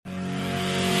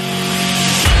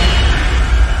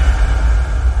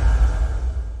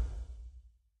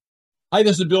Hi,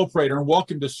 this is Bill Prater, and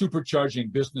welcome to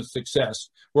Supercharging Business Success,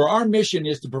 where our mission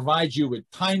is to provide you with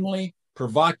timely,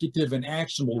 provocative, and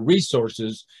actionable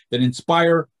resources that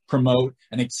inspire, promote,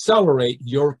 and accelerate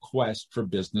your quest for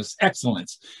business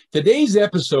excellence. Today's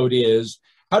episode is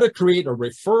how to create a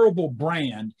referable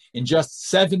brand in just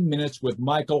 7 minutes with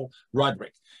Michael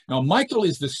Roderick. Now, Michael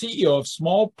is the CEO of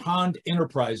Small Pond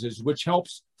Enterprises, which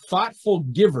helps thoughtful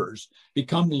givers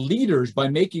become leaders by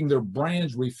making their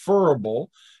brands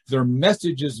referable, their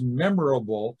messages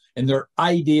memorable, and their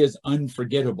ideas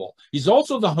unforgettable. He's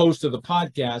also the host of the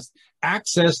podcast,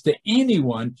 Access to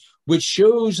Anyone, which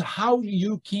shows how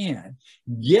you can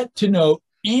get to know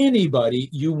anybody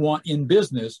you want in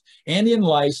business and in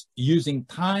life using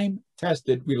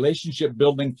time-tested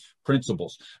relationship-building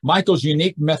principles. Michael's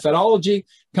unique methodology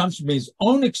comes from his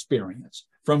own experience,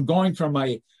 from going from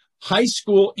a high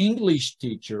school English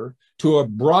teacher to a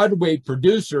Broadway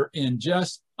producer in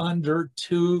just under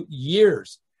 2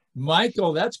 years.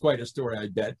 Michael, that's quite a story, I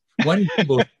bet. When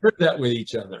people share that with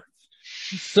each other.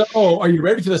 So, are you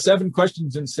ready for the 7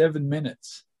 questions in 7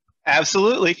 minutes?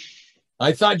 Absolutely.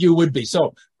 I thought you would be.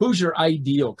 So, who's your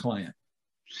ideal client?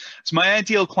 So my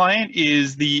ideal client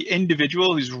is the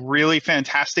individual who's really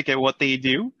fantastic at what they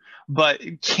do, but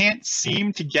can't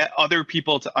seem to get other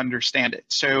people to understand it.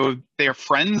 So their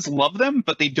friends love them,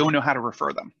 but they don't know how to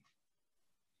refer them.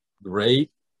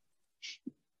 Great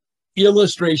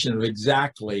illustration of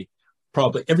exactly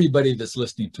probably everybody that's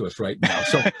listening to us right now.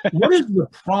 So what is the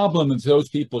problem that those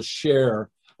people share,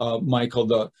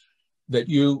 Michael, that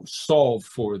you solve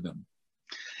for them?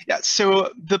 Yeah,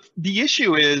 so the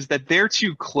issue is that they're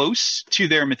too close to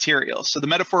their material. So the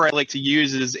metaphor I like to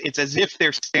use is it's as if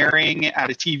they're staring at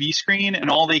a TV screen and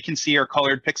all they can see are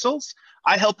colored pixels.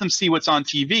 I help them see what's on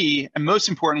TV, and most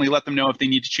importantly, let them know if they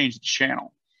need to change the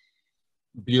channel.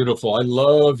 Beautiful. I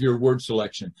love your word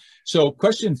selection. So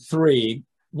question 3,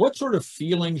 what sort of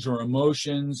feelings or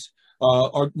emotions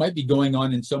might be going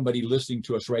on in somebody listening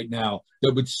to us right now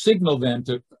that would signal them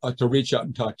to reach out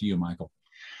and talk to you, Michael?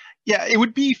 Yeah, it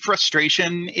would be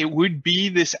frustration. It would be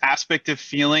this aspect of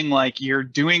feeling like you're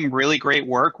doing really great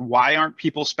work. Why aren't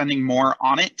people spending more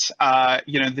on it?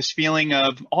 This feeling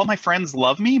of all my friends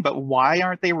love me, but why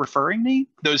aren't they referring me?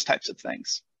 Those types of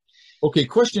things. Okay,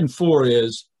 question 4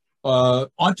 is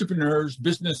entrepreneurs,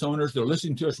 business owners, they're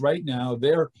listening to us right now.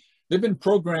 They've been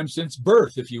programmed since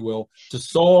birth, if you will, to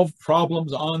solve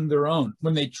problems on their own.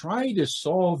 When they try to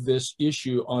solve this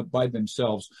issue by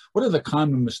themselves, what are the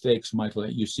common mistakes, Michael,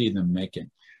 that you see them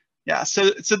making? Yeah,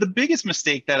 so the biggest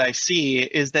mistake that I see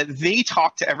is that they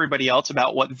talk to everybody else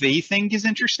about what they think is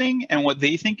interesting and what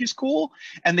they think is cool,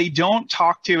 and they don't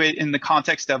talk to it in the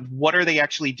context of what are they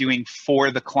actually doing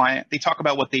for the client. They talk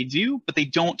about what they do, but they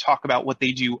don't talk about what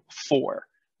they do for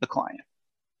the client.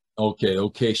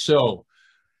 Okay. So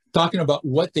talking about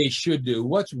what they should do,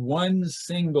 what's one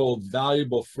single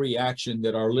valuable free action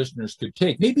that our listeners could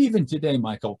take, maybe even today,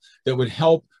 Michael, that would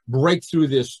help break through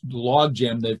this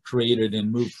logjam they've created and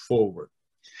move forward?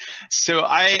 So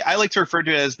I like to refer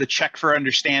to it as the check for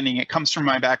understanding. It comes from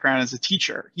my background as a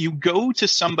teacher. You go to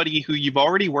somebody who you've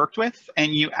already worked with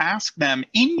and you ask them,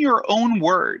 in your own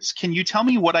words, can you tell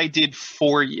me what I did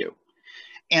for you?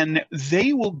 And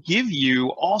they will give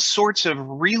you all sorts of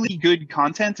really good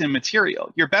content and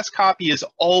material. Your best copy is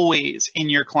always in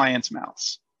your client's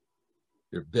mouths.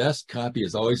 Your best copy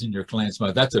is always in your client's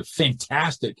mouth. That's a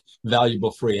fantastic,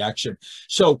 valuable free action.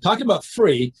 So talking about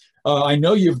free, I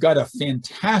know you've got a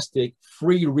fantastic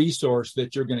free resource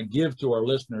that you're going to give to our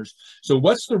listeners. So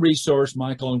what's the resource,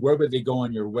 Michael, and where would they go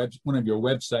on your one of your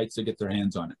websites to get their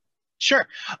hands on it? Sure.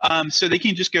 So they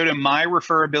can just go to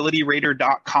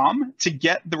myreferabilityrater.com to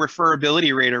get the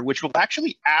referability rater, which will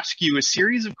actually ask you a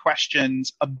series of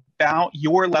questions about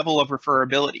your level of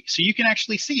referability. So you can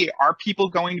actually see, are people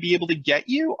going to be able to get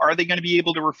you? Are they going to be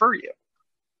able to refer you?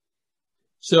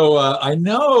 So I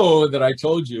know that I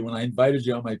told you when I invited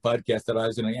you on my podcast that I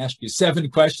was going to ask you 7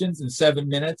 questions in 7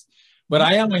 minutes, but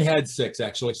I only had 6,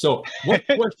 actually. So what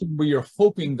question were you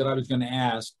hoping that I was going to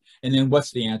ask, and then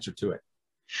what's the answer to it?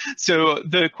 So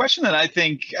the question that I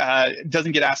think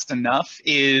doesn't get asked enough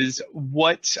is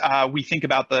what we think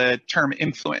about the term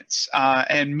influence.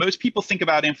 And most people think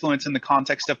about influence in the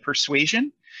context of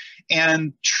persuasion.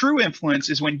 And true influence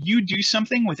is when you do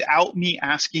something without me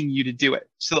asking you to do it.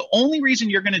 So the only reason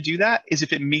you're going to do that is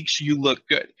if it makes you look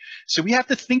good. So we have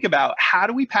to think about, how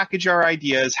do we package our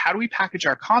ideas? How do we package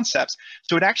our concepts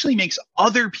so it actually makes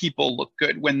other people look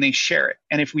good when they share it?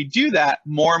 And if we do that,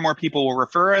 more and more people will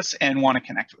refer us and want to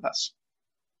connect with us.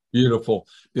 Beautiful.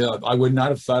 Yeah, I would not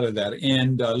have thought of that.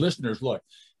 And listeners, look,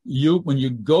 when you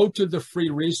go to the free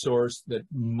resource that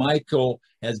Michael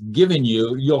has given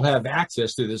you, you'll have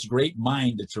access to this great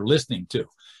mind that you're listening to.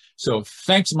 So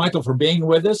thanks, Michael, for being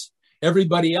with us.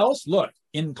 Everybody else, look,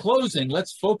 in closing,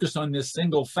 let's focus on this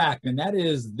single fact, and that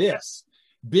is this.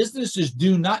 Businesses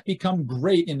do not become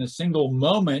great in a single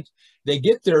moment. They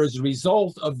get there as a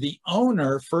result of the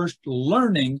owner first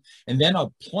learning and then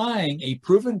applying a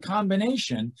proven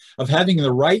combination of having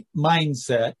the right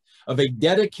mindset, of a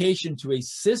dedication to a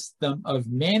system of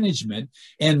management,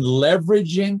 and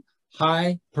leveraging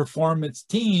high performance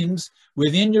teams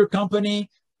within your company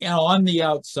and on the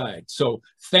outside. So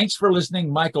thanks for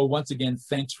listening. Michael, once again,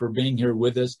 thanks for being here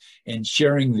with us and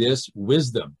sharing this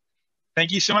wisdom.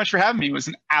 Thank you so much for having me. It was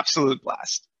an absolute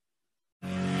blast.